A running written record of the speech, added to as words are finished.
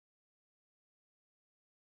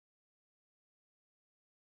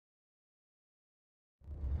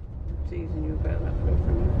teasing you about that for a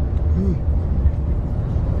minute.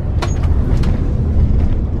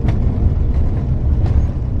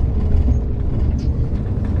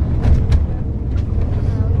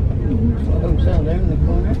 Hotel there in the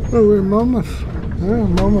corner. Oh, we're in Monmouth. Yeah,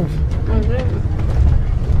 Monmouth. Oh, there.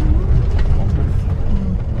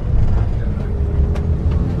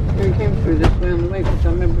 We came through this way on the way, because I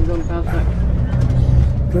remember going past that.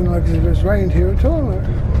 Don't like as if it's rained here at all. The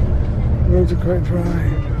roads are quite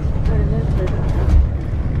dry.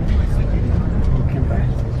 Walking back.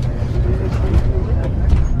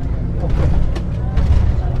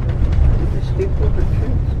 The steep water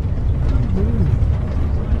trees.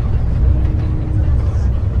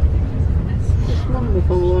 It's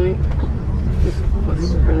wonderful line. Just putting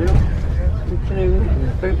it out. You can even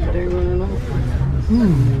boat today running off.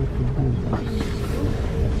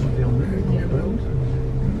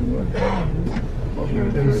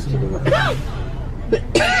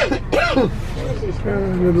 A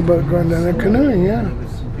little boat going down there canoeing, yeah.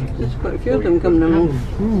 There's quite a few of them coming along.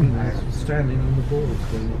 Standing on the boards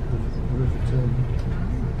when the river turned.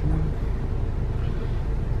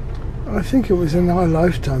 I think it was in our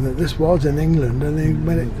lifetime that this was in England and they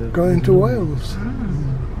made it go into Wales.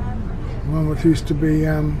 Monmouth used to be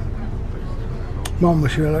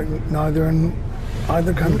Monmouthshire, like neither in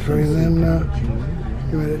either country, and then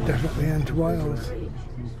you made it definitely into Wales.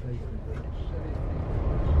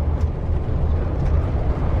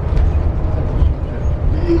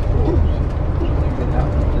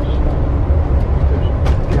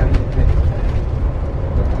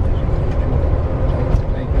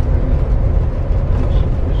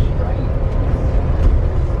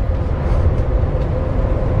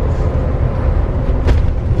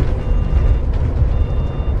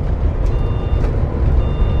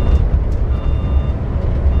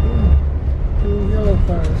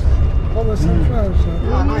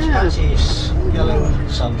 Nice patches, yellow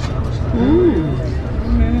sunflowers.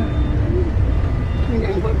 They're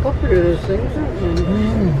getting quite popular, those things, aren't they?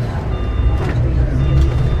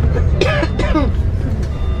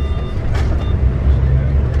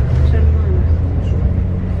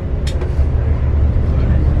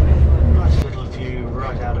 Nice little view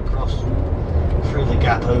right out across through the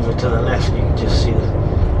gap over to the left. You can just see the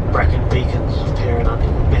Brecon beacons appearing under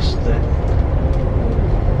the mist there.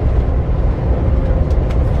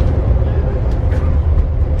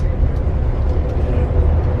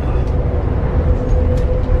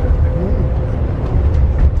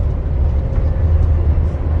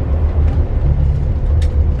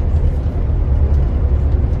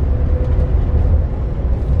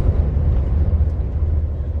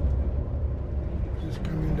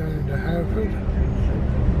 Hereford.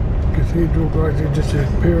 Cathedral gradually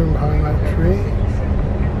disappearing behind that tree.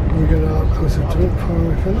 We get a lot closer to it before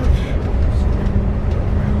we finish.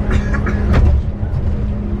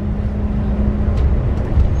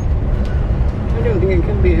 I don't think it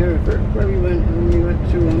can be Hereford, where we went when we went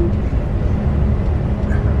to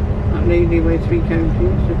that lady way 3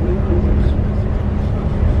 counties, didn't we?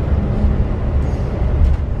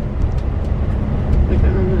 I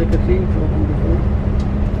can't remember the cathedral one before.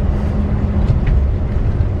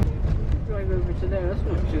 Over to there, that's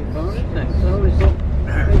not too far, is it? So I always thought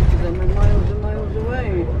places them are miles and miles away.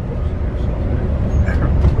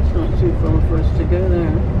 It's not too far for us to go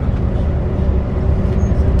there.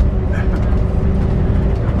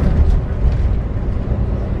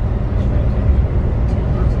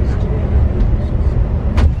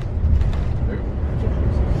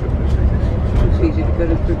 It's easy to go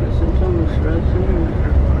to Cricket St Thomas for us, isn't it?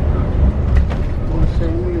 Or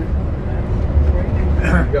same, isn't it?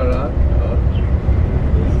 You got that?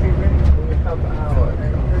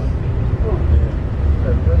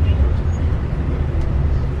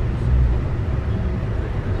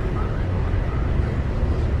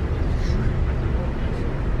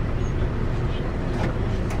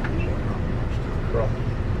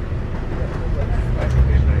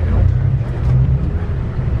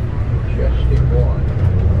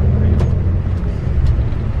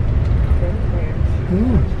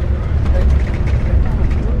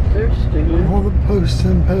 All the posts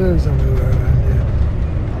and pillars everywhere around here.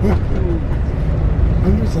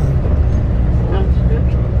 Hundreds of them. That's good.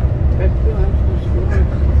 Dreadful, that's good.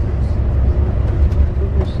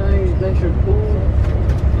 People say leisure pool.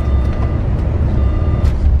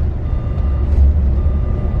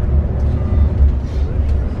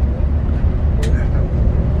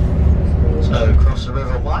 So across the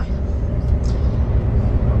River Wye.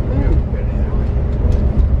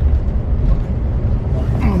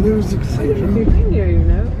 There's the cathedral. You've been here, you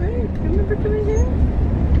know, right? Do you remember coming here?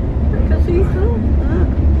 The cathedral?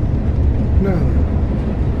 No.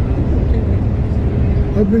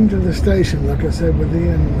 been to the station, like I said, with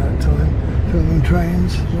Ian that time, filming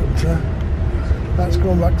trains, but that's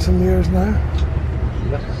gone back some years now.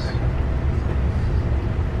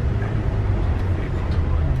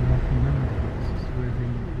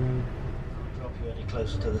 Drop you any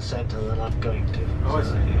closer to the centre than I'm going to. Oh, I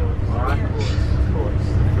see. Alright.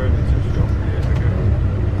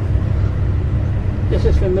 This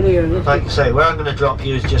is familiar. This Like I say, where I'm going to drop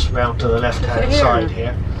you is just round to the left hand side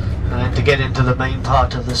here. And then to get into the main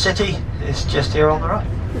part of the city, it's just here on the right.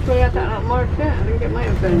 Did we have that up marked yet? I think it might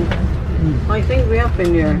have been. I think we have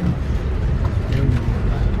been here.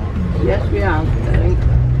 Yes, we have, I think.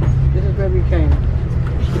 This is where we came.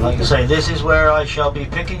 Like I say, this is where I shall be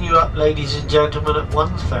picking you up, ladies and gentlemen, at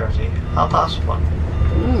 1:30, 1:30.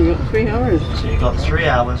 You got 3 hours. So you've got 3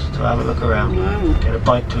 hours to have a look around. Wow. Get a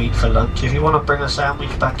bite to eat for lunch. If you want to bring a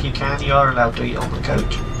sandwich back, you can. You are allowed to eat on the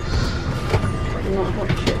coach. Not hot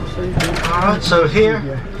chips. Alright, so here,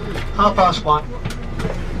 1:30.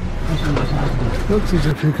 Looks as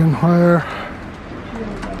if you can hire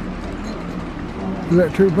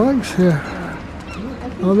electric bikes here.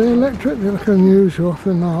 Are they electric? They look unusual if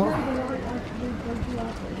they're not.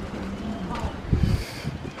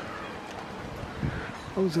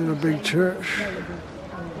 I was in a big church.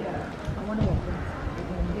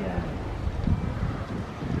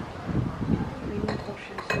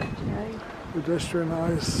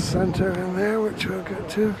 Pedestrianised centre in there, which we'll get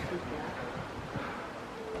to.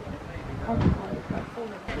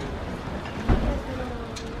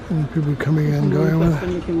 And people coming in, going with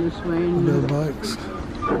their bikes.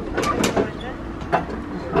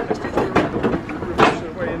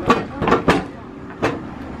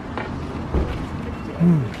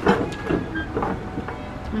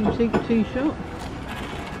 Tea shop.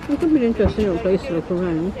 It could be an interesting little place to look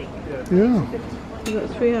around. Yeah. We've got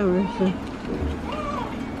 3 hours. So.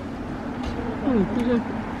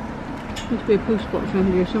 There's to be a post box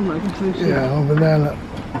around here somewhere. I can see Yeah, over there. Look.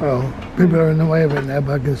 Well, people are in the way of it now,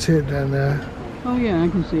 but I can see it down there. Oh yeah, I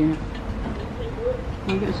can see it.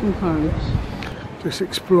 I'll get some cards. Just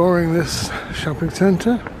exploring this shopping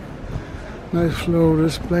centre. Nice floral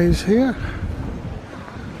displays here.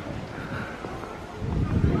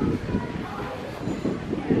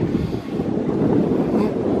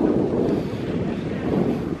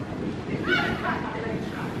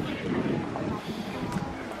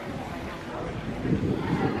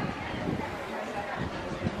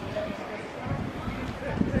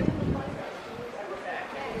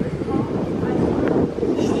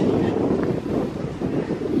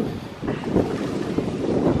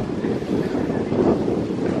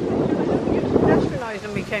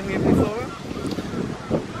 We came here before.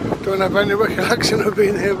 Don't have any recollection of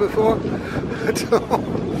being here before at all.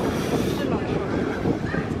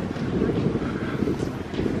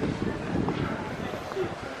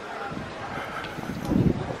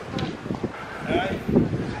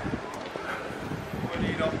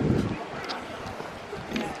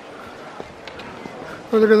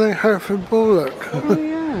 Oh, look at that Hereford bullock. Oh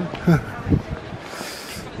yeah.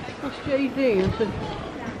 That's JD. I said,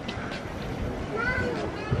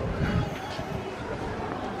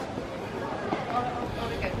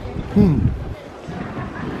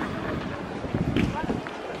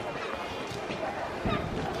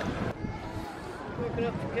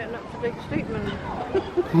 getting up to big statement.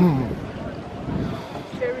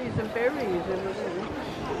 Cherries and berries over there.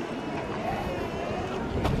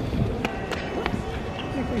 I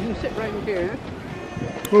think we can sit right here.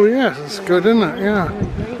 Oh yes, it's good, isn't it? Yeah.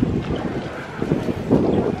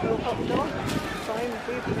 Hot dog. Fine,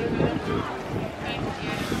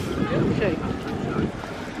 okay.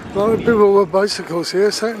 A lot of people with bicycles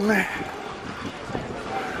here, certainly.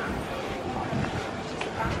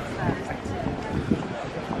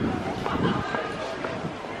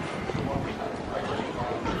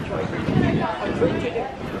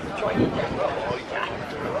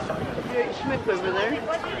 Smith over there. They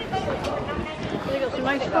got some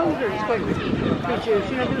nice folders, quite features.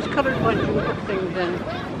 You know, those coloured ones you can put things in. We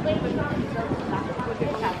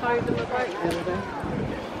can hide them about over there.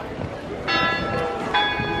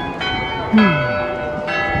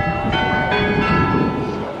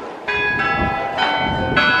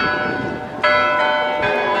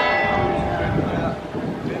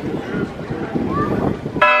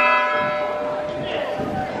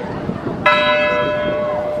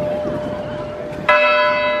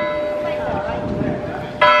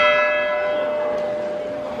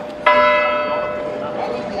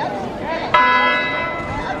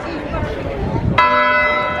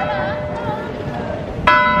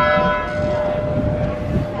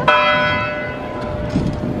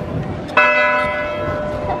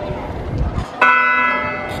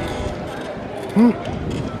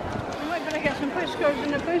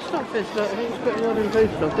 post office, but I think it's quite a modern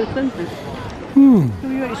post office, isn't it? Hmm. So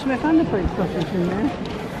you got your Smith and the post office in there.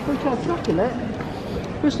 Hotel chocolate.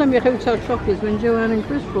 First time you had hotel chocolate is when Joanne and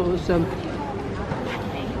Chris brought us some.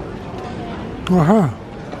 Uh-huh.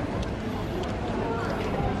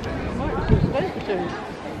 Marks and Spencer's.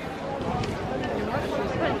 Marks and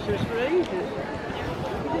Spencer's for ages. You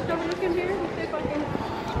just have a look in here and see if I can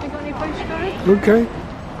think of any postcards. Okay.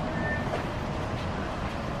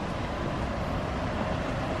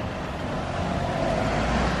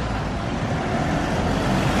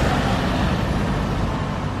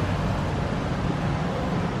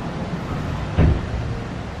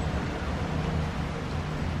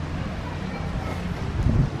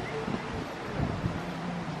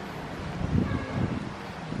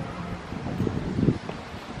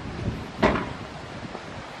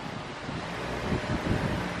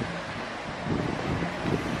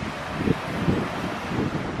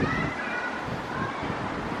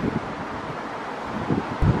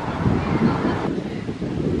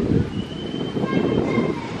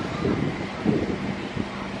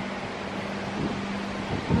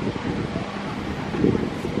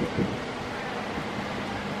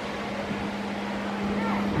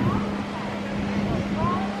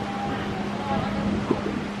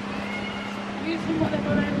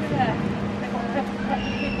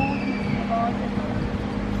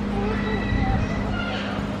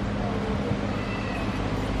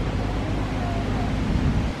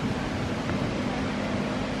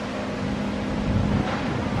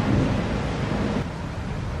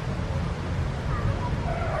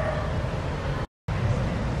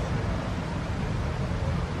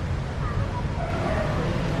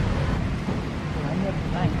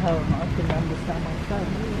 Home, I can understand myself.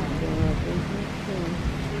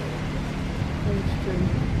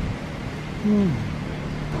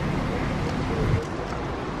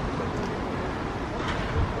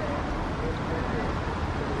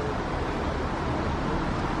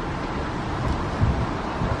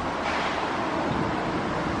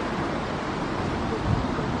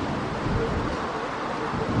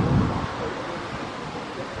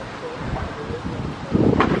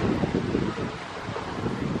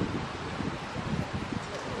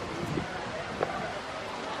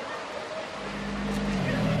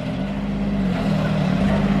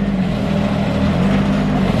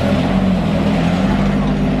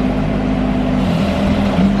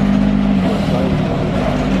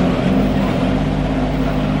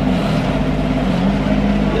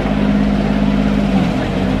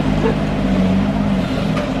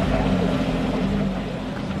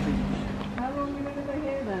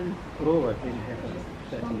 Oh, I've been here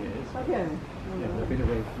for 30 years. Okay. Yeah, I've been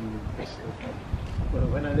away from Bristol. Well,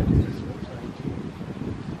 when I lived in Bristol,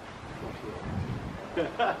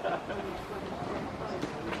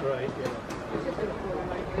 right, yeah.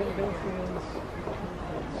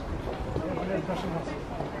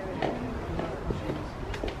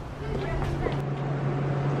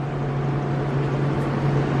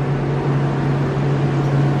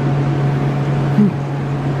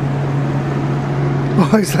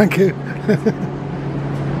 Oh, thank you.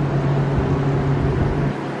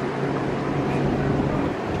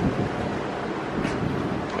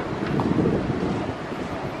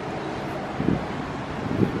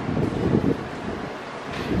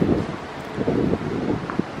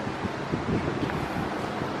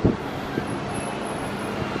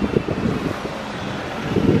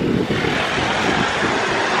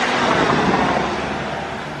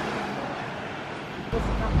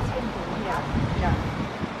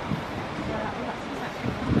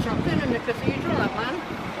 Chopped in the cathedral, that man.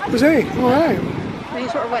 Was he? All right. And he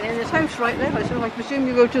sort of went in his house right there. I said, well, I presume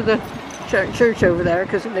you go to the church over there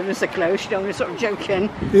because it lives so close. You know, we're sort of joking.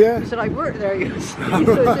 Yeah. He said, I work there, you see. So I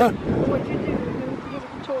said, well, what do you do? You're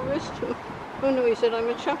a tourist? Oh no, he said, I'm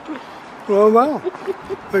a chaplain. Well,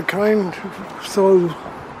 the kind soul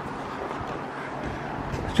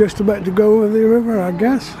just about to go over the river, I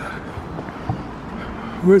guess.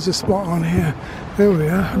 Where's the spot on here? There we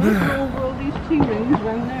are. There. Over all these tea rings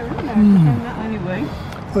around there, isn't there? Down that anyway.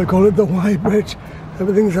 They call it the WYE bridge.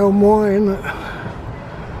 Everything's on WYE, isn't it?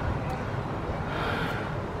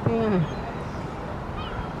 Yeah.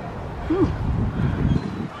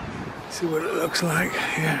 See what it looks like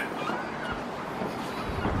here.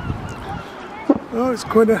 Oh, it's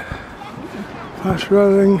quite a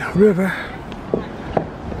fast-rolling river.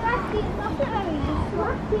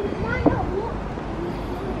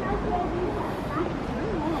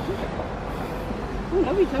 Oh,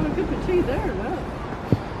 lovely to have a cup of tea there, look.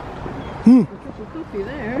 A cup of coffee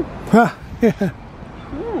there. Ah, yeah.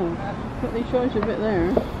 Yeah, but they charge a bit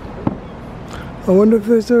there. I wonder if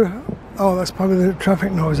there's a Oh, that's probably the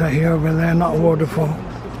traffic noise I hear over there, not a waterfall.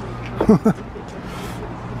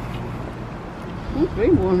 It's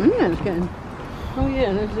very warm, isn't it? It's getting... Oh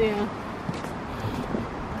yeah, there's the...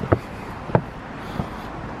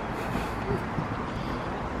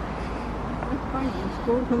 That's fine, it's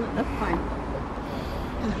cold, isn't it? That's fine.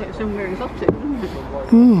 Let's get somewhere exotic, isn't it?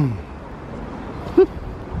 Hmm.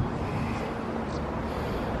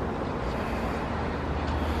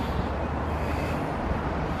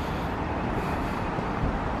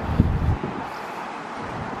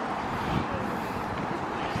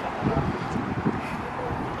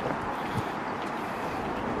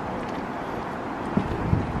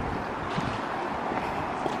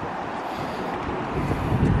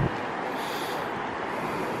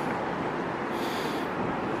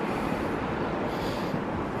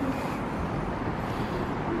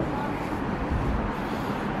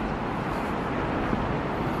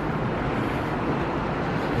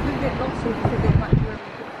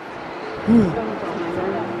 I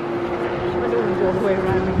don't want to go all the way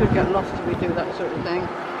around. We could get lost if we do that sort of thing.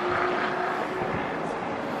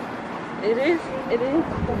 It is. It is.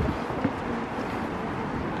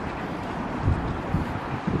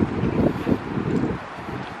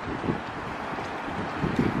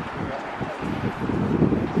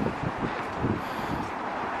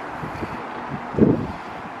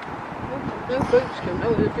 No boats come.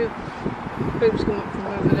 Oh, there's a few boats come up from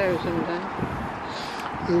over there sometimes.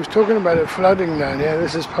 He was talking about it flooding down here.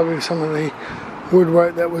 This is probably some of the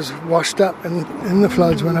woodwork that was washed up in the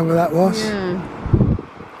floods whenever that was. Yeah.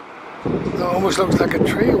 It almost looks like a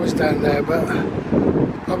tree was down there, but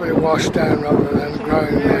probably washed down rather than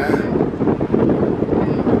growing there.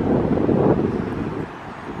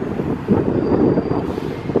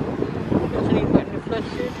 Doesn't he put in the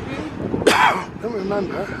floods here to you? Don't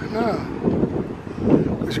remember, no.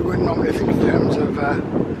 Because you wouldn't normally think in terms of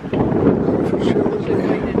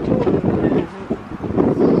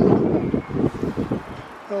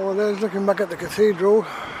oh, well, there's looking back at the cathedral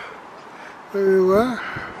where we were.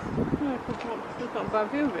 No, it's not a bad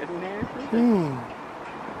view of it in there, is it?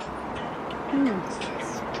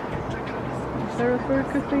 Hereford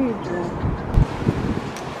Cathedral.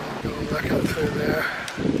 Going back up through there.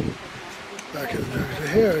 Back up through to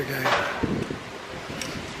here again.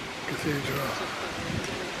 Cathedral.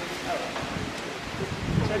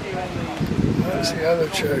 That's the other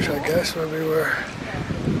church, I guess, where we were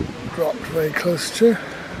dropped very close to.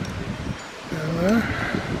 Down there.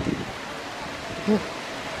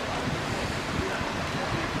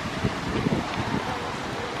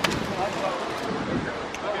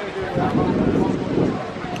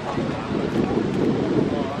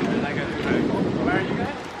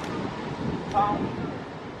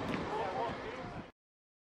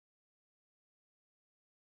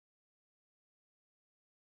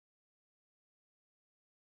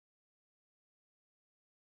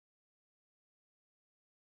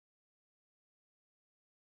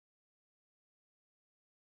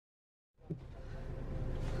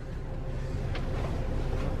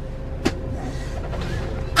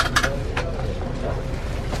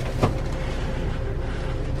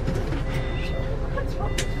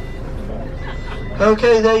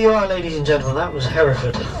 Okay, there you are, ladies and gentlemen. That was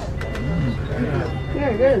Hereford.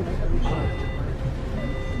 Yeah, good.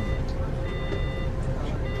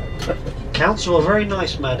 Council are very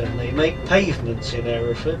nice, madam. They make pavements in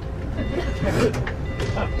Hereford.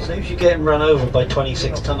 Saves you getting run over by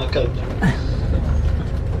 26-ton of coke.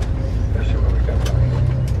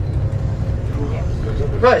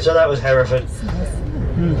 Right, so that was Hereford.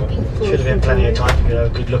 Should have been plenty of time to get a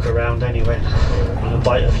good look around anyway, and a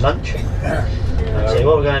bite of lunch. So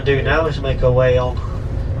what we're going to do now is make our way on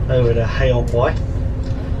over to Hay on WYE.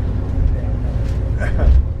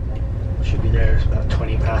 Should be there, it's about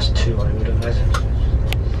 20 past 2, I would imagine.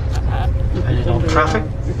 Depending on traffic.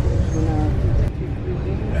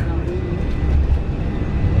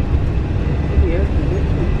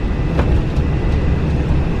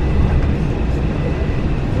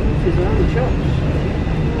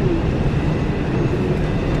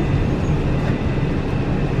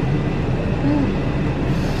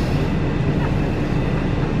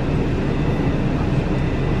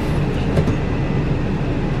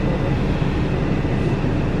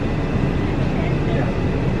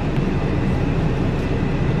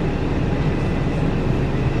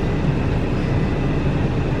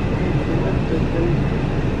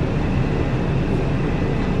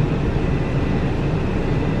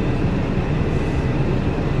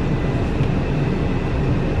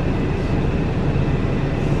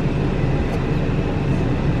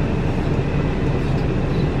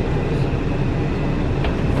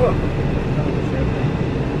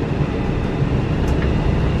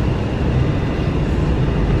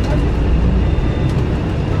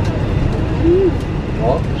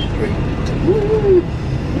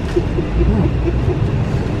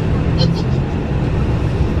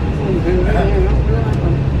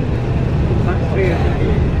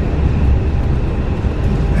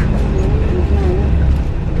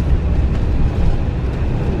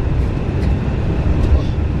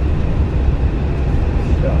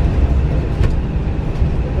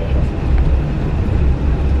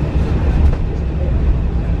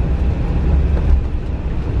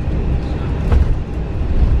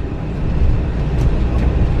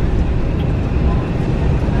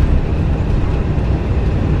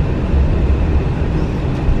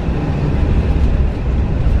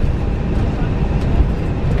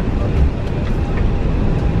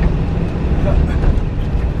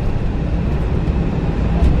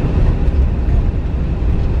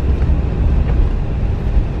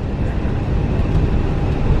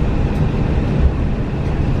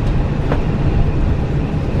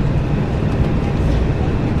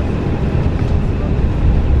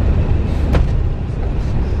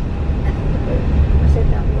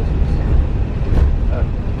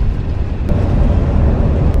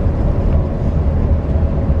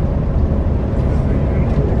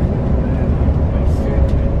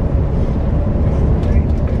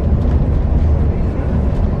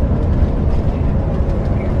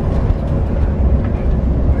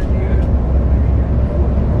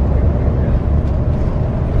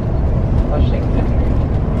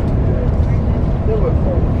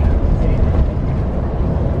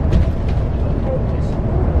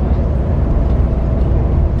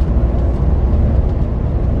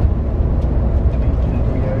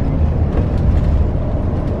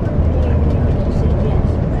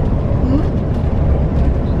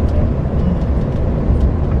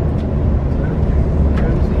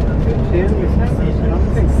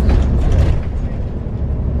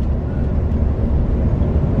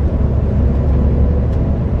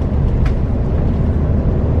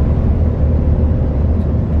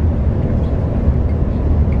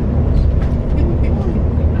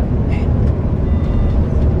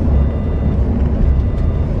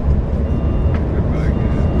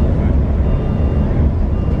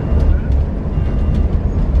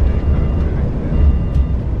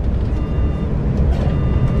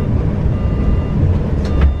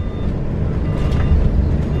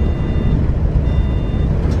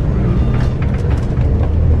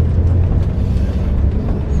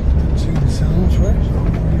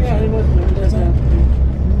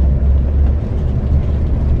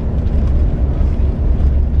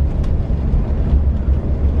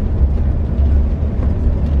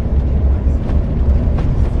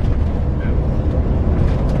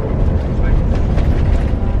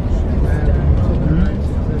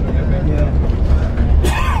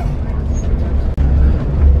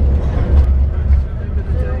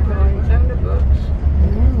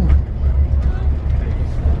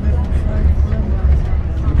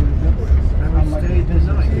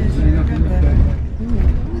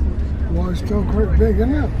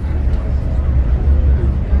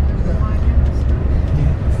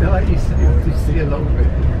 a lot of it.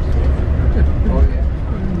 Oh yeah.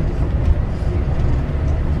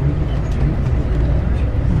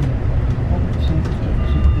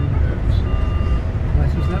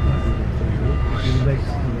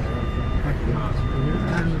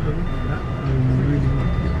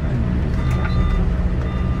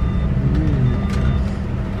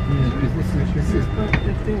 This is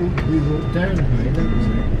we walked down here, don't we? So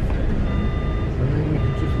then we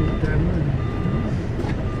could just walk down there.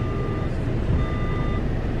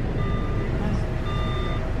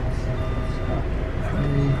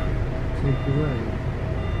 Take away.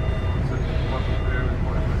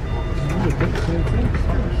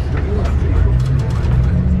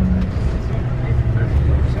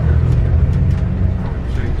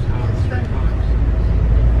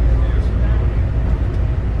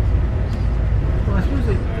 Well, I suppose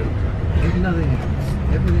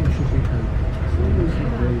everything should be home.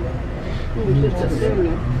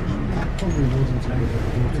 Probably wasn't able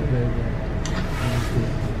to go there.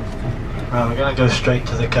 Right, we're going to go straight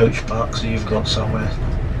to the coach park so you've got somewhere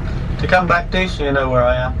to come back to, so you know where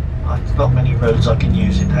I am. There's not many roads I can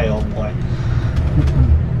use in Hay on WYE.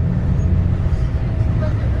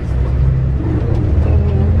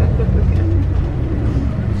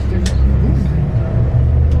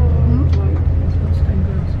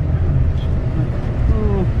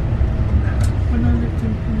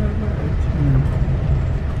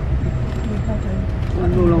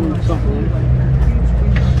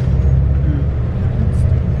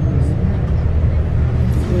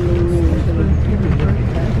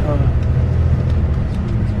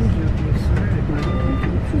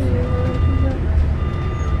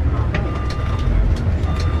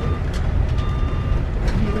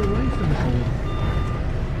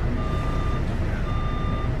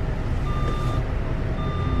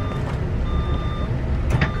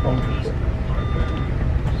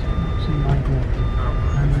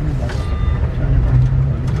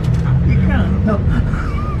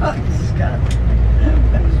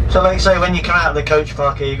 So like I say, when you come out of the coach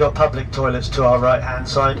park here, you've got public toilets to our right hand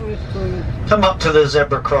side. Come up to the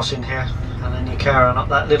zebra crossing here, and then you carry on up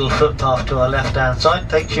that little footpath to our left hand side,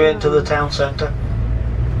 takes you into the town centre.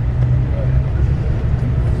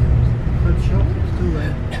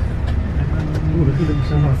 Look at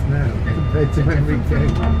themselves now compared to when we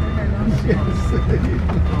came.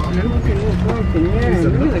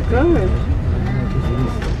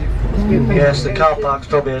 Yes, the car park's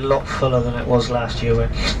probably a lot fuller than it was last year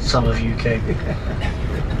when some of you came. Right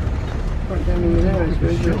down in there, I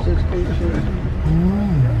suppose, where it says coach.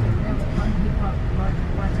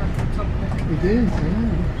 It is,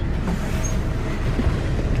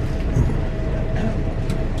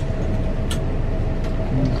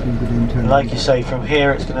 yeah. Like you say, from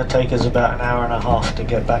here it's going to take us about an hour and a half to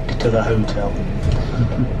get back to the hotel.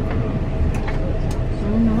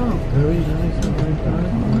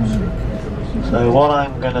 So what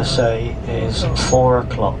I'm going to say is 4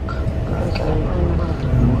 o'clock. Okay.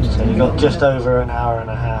 So you've got just over an hour and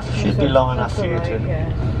a half. Should be long enough for you to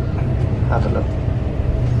have a look.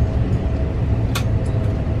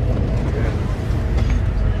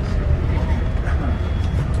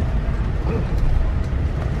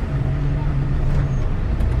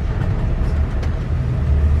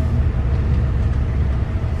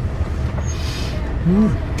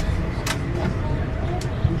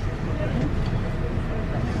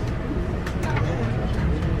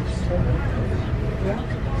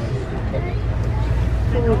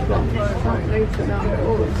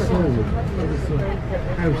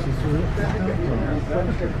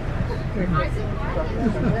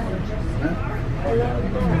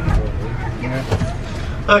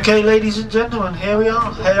 Okay, ladies and gentlemen, here we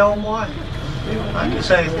are, Hay on WYE. Like I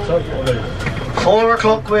say, 4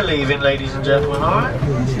 o'clock we're leaving, ladies and gentlemen, alright?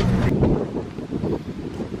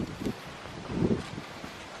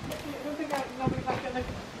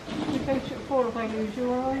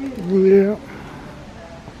 Yeah.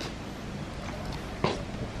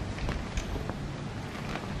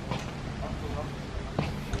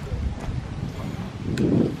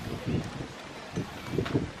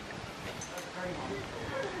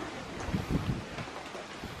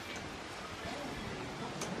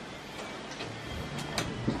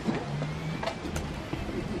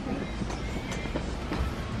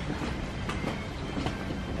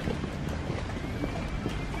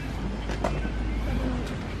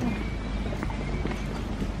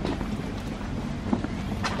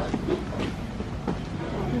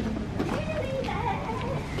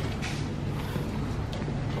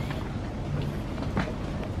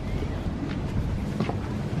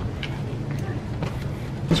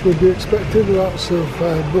 Would be expected, lots of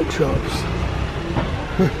bookshops.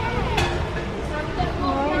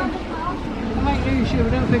 you,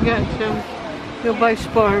 don't forget, you'll buy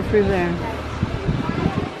Spar through there.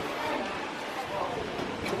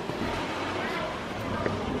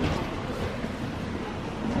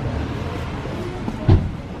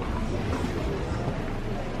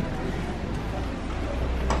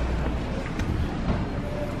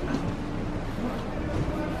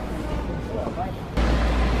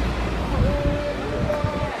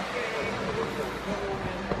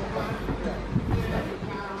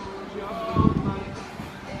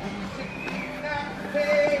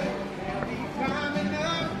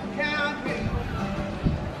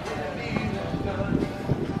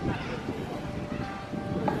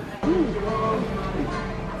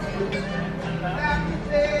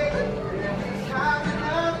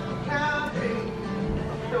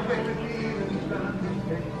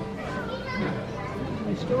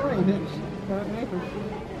 Restoring it, apparently.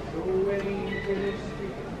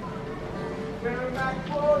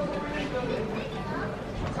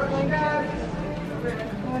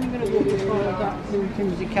 I'm going to walk as far as that to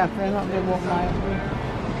Timothy Cafe, I'm not going to walk miles.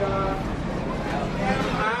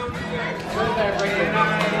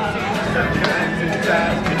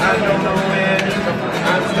 I don't know when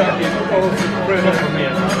I'm stuck in the ocean river.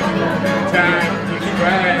 Time keeps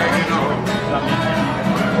dragging on.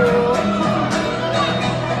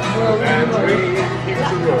 And we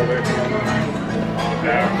keeps rolling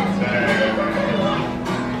down the sand.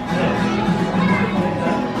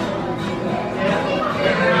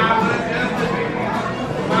 When I was yesterday,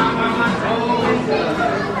 my mama told me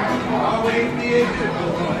always be a good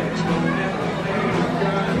boy.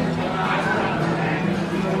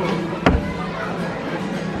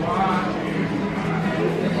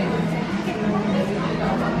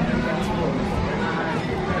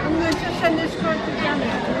 Send this card to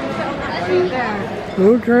Janet. There.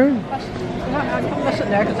 Okay. I can't listen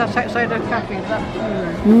there because that's outside the cafe. That's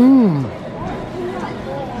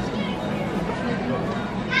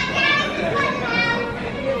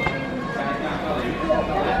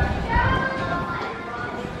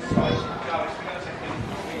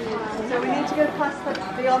So we need to go past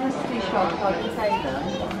the honesty shop by the container.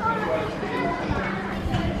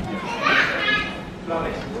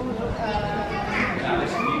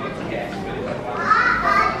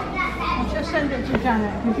 just send it to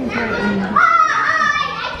Janet. You can put it in there.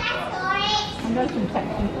 And there's some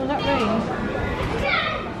section. Will that rain?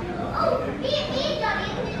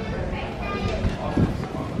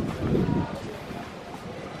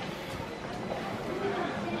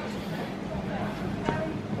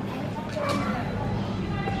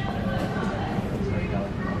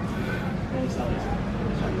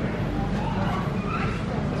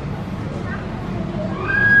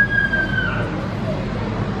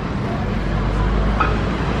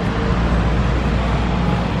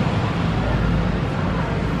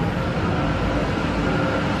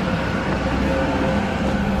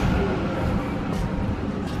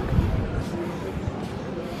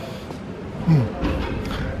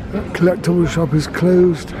 That collectible shop is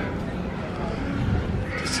closed.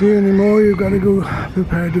 To see any more, you've got to go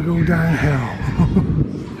prepared to go downhill.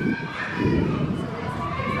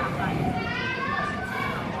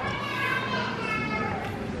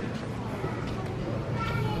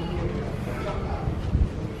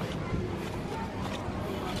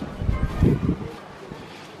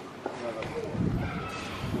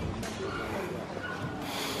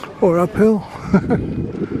 Or uphill.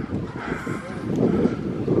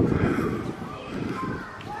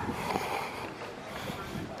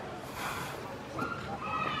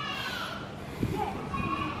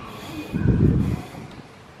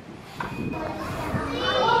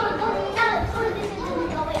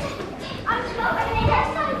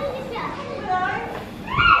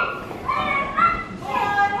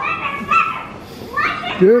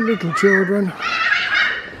 Good little children.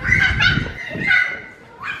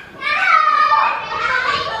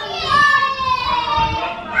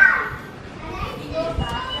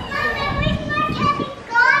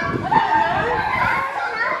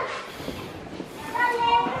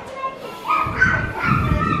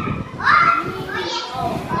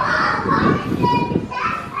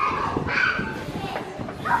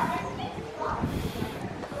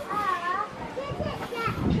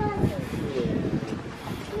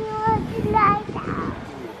 Like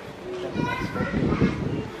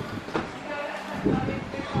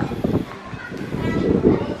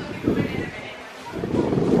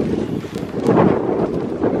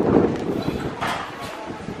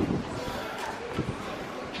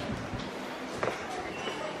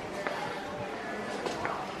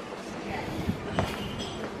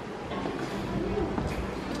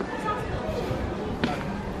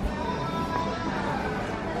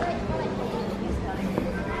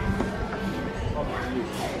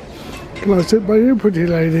Can I sit by you, pretty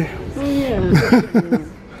lady? Oh yeah.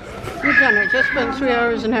 We've done it. Just spent 3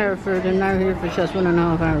 hours in Hereford and now here for just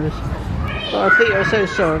 1.5 hours. But our feet are so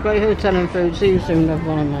sore. Great hotel and food. See you soon, love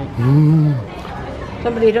one mate.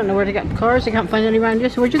 Somebody don't know where to get cars. They can't find any around here.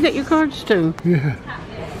 So where'd you get your cards to? Yeah.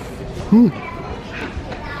 I'll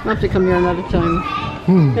have to come here another time.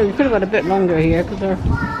 Yeah, we could have got a bit longer here because our...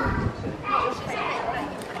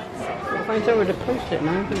 I'll find somewhere to post it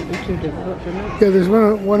now. It wouldn't be too difficult for me. Yeah, there's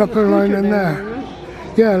one up and around in there.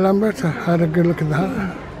 Yeah, Lambert, I had a good look at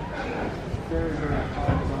that.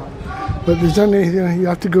 But there's only, you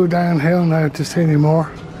have to go downhill now to see any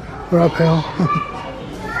more. Or uphill.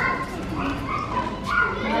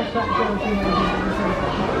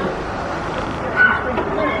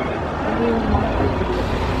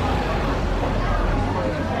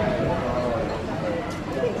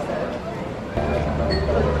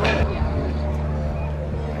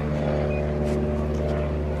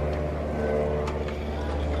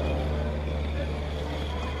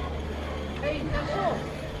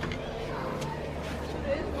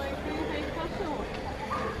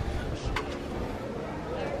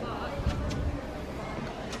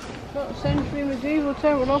 Century medieval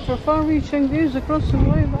tower will offer far-reaching views across the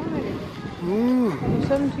WYE Valley. The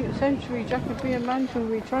 17th century Jacobean mansion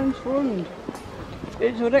will be transformed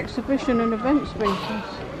into an exhibition and event spaces.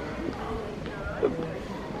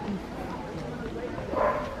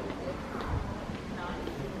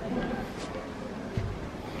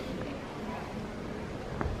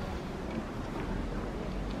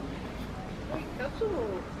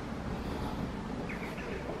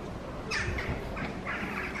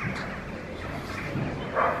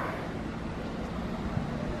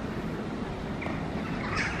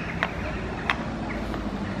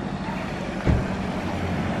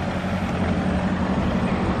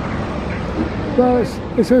 Well,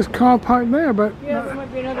 it says car park there, but Yeah, there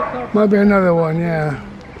might be another car. might be another one, yeah.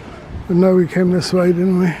 But no, we came this way,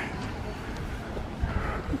 didn't we?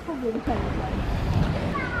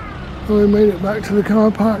 Well, we made it back to the car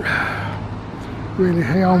park. Really,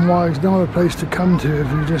 Hay on WYE is not a place to come to if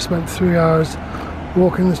you just spent 3 hours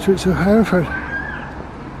walking the streets of Hereford.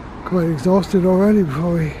 Quite exhausted already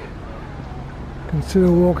before we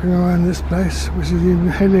consider walking around this place, which is even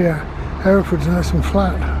hillier. Hereford's nice and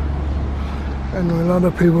flat. And a lot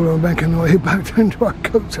of people are making their way back down to our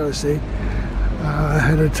coach, I see,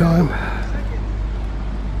 ahead of time.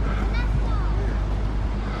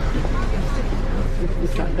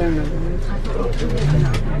 Sat down over there.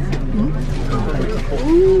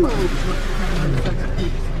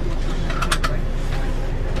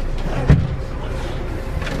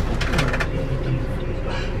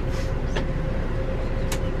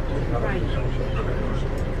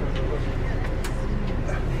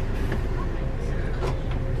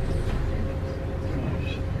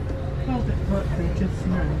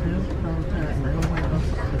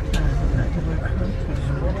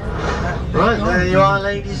 Right, there you are,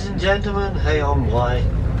 ladies and gentlemen. Hay on WYE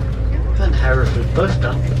and Hereford both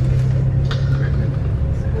done.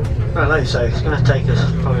 Right, like I say, it's going to take us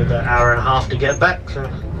probably about an hour and a half to get back. So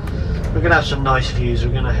we're going to have some nice views.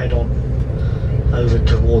 We're going to head on over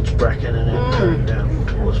towards Brecon and then turn down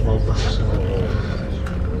towards Monmouth. So.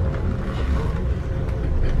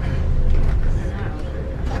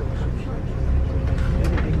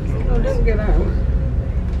 Oh, don't get out.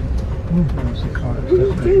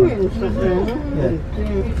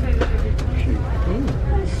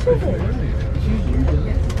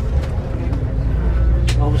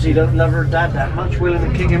 Obviously don't love her dad that much, willing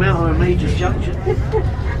to kick him out on a major junction.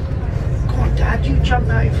 Come on, Dad, you jumped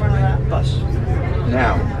out in front of that bus.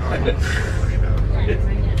 Now.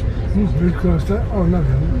 Who closed that? Oh, no,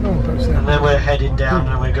 no, that's And it. then we're heading down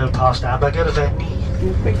and we go past Abergate Effendi.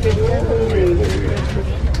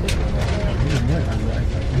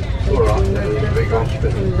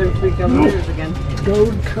 Again.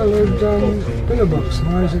 Gold-coloured billbox.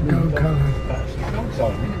 Why is it gold-coloured?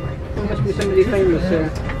 There must be somebody famous here.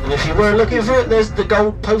 And if you were looking for it, there's the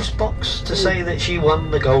gold post box to say that she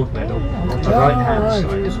won the gold medal on the right hand right.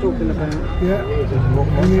 side. Just talking about. Yeah.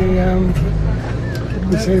 In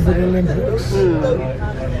the disabled Olympics.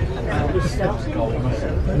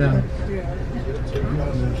 No.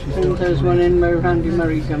 There's one in where Andy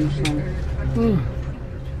Murray comes from.